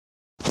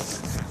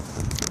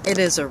It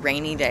is a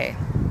rainy day,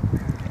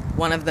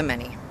 one of the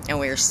many, and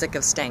we are sick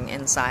of staying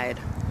inside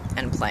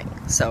and playing.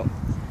 So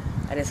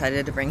I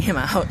decided to bring him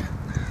out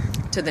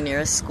to the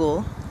nearest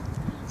school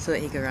so that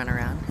he could run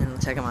around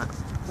and check him out.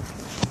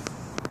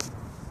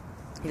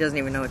 He doesn't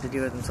even know what to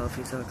do with himself.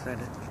 He's so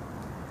excited.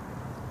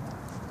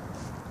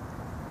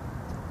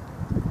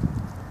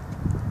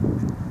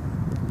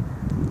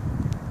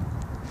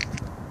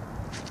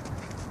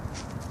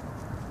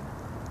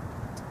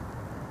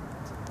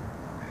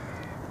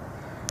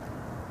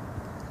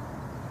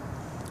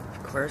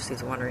 Of course,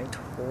 he's wandering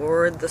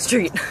toward the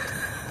street.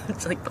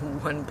 It's like the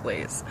one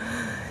place.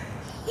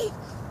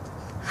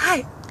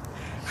 Hi.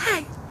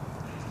 Hi.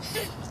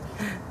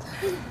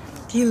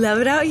 Do you love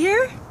it out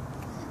here?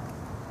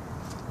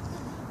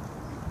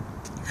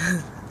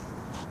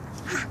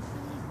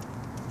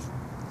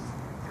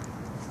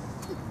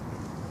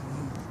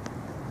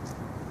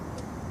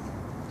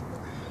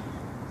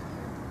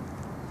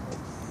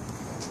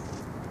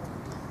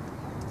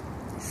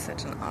 He's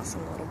such an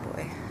awesome little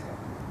boy.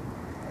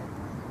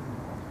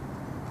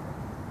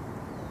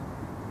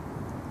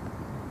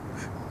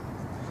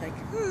 Like,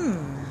 I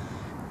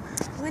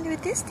wonder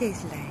what this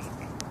tastes like. I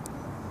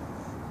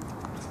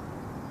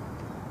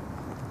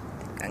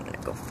think I'm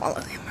gonna go follow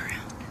him around.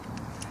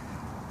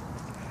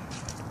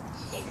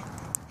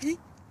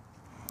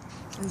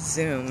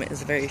 Zoom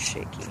is very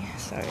shaky.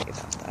 Sorry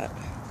about that.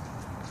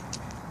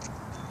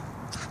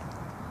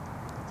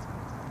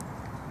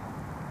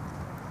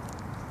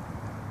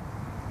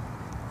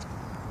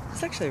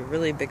 It's actually a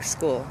really big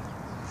school.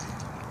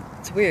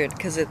 It's weird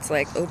because it's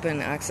like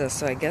open access,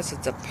 so I guess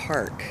it's a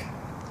park.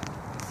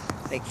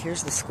 Like,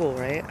 here's the school,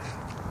 right?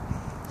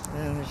 And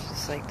then there's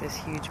just like this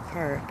huge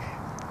park.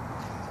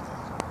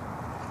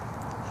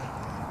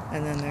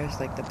 And then there's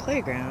like the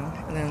playground.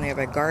 And then they have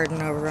a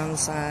garden over on the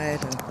side.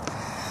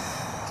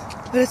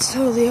 But it's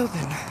totally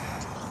open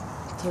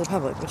to the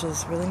public, which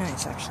is really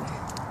nice, actually.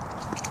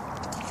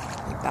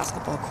 Like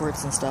basketball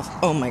courts and stuff.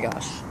 Oh my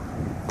gosh.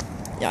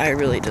 Yeah, I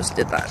really just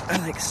did that. I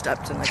like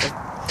stepped in like a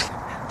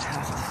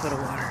half a foot of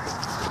water.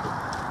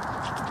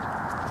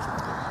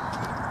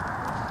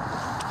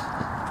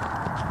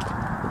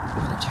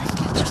 I'm gonna try and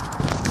catch him.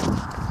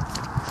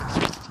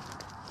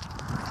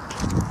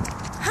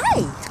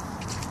 Hi!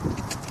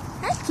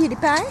 Hi, cutie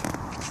pie.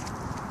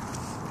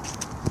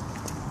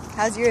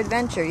 How's your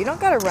adventure? You don't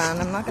gotta run.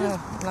 I'm not gonna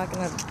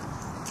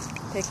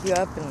pick you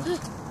up and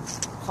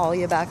haul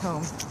you back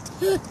home.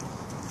 Do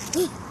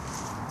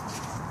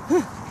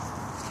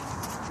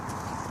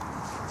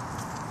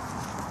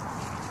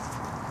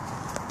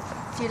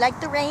you like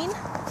the rain?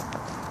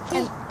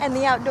 And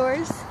the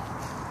outdoors?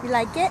 You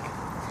like it?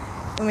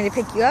 Want me to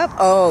pick you up?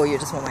 Oh, you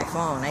just want my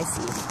phone. I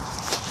see.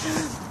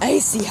 I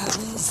see how it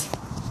is.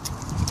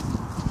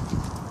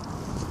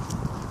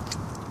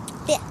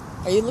 Yeah.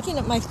 Are you looking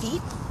at my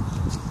feet?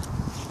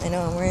 I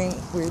know, I'm wearing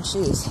weird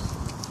shoes.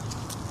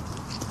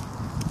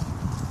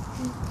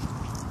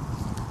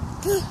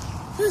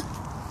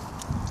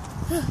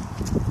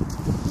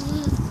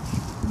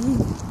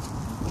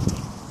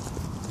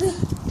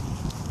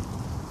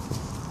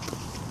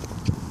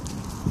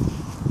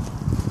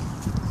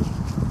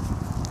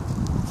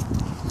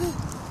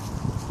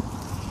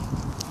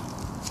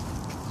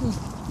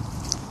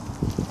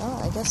 Well,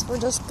 I guess we're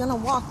just gonna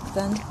walk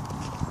then.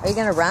 Are you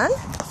gonna run?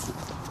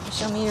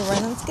 Show me your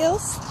running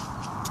skills?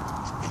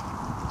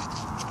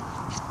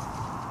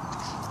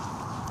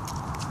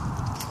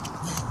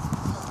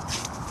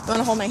 You want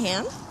to hold my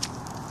hand?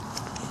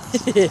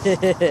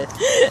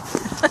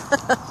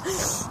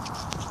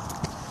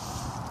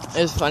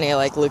 It's funny,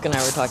 like Luke and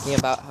I were talking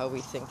about how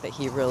we think that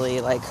he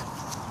really like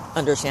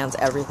understands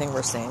everything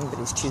we're saying, but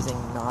he's choosing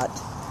not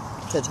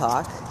to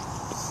talk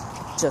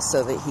just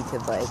so that he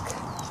could like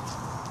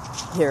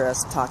hear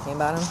us talking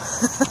about him.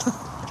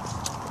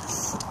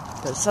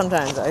 Because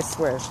sometimes I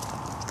swear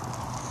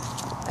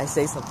I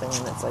say something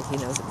and it's like he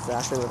knows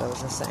exactly what I was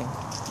just saying.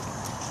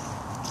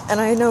 And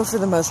I know for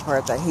the most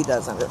part that he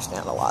does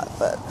understand a lot,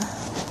 but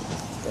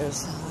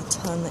there's a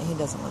ton that he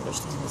doesn't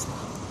understand as well.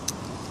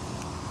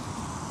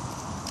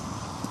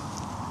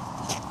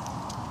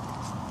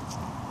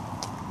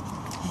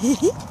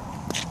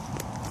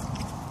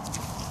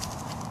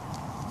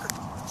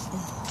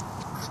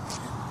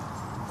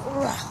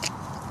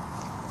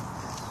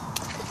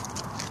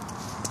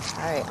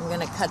 Alright, I'm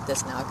gonna cut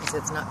this now because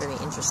it's not very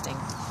interesting.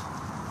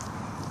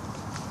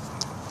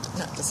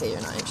 Not to say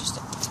you're not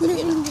interesting, but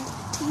you know.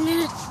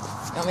 You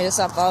want me to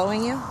stop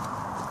following you?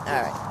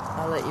 Alright,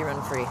 I'll let you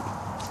run free.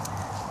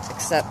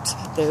 Except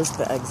there's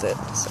the exit,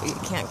 so you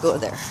can't go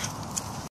there.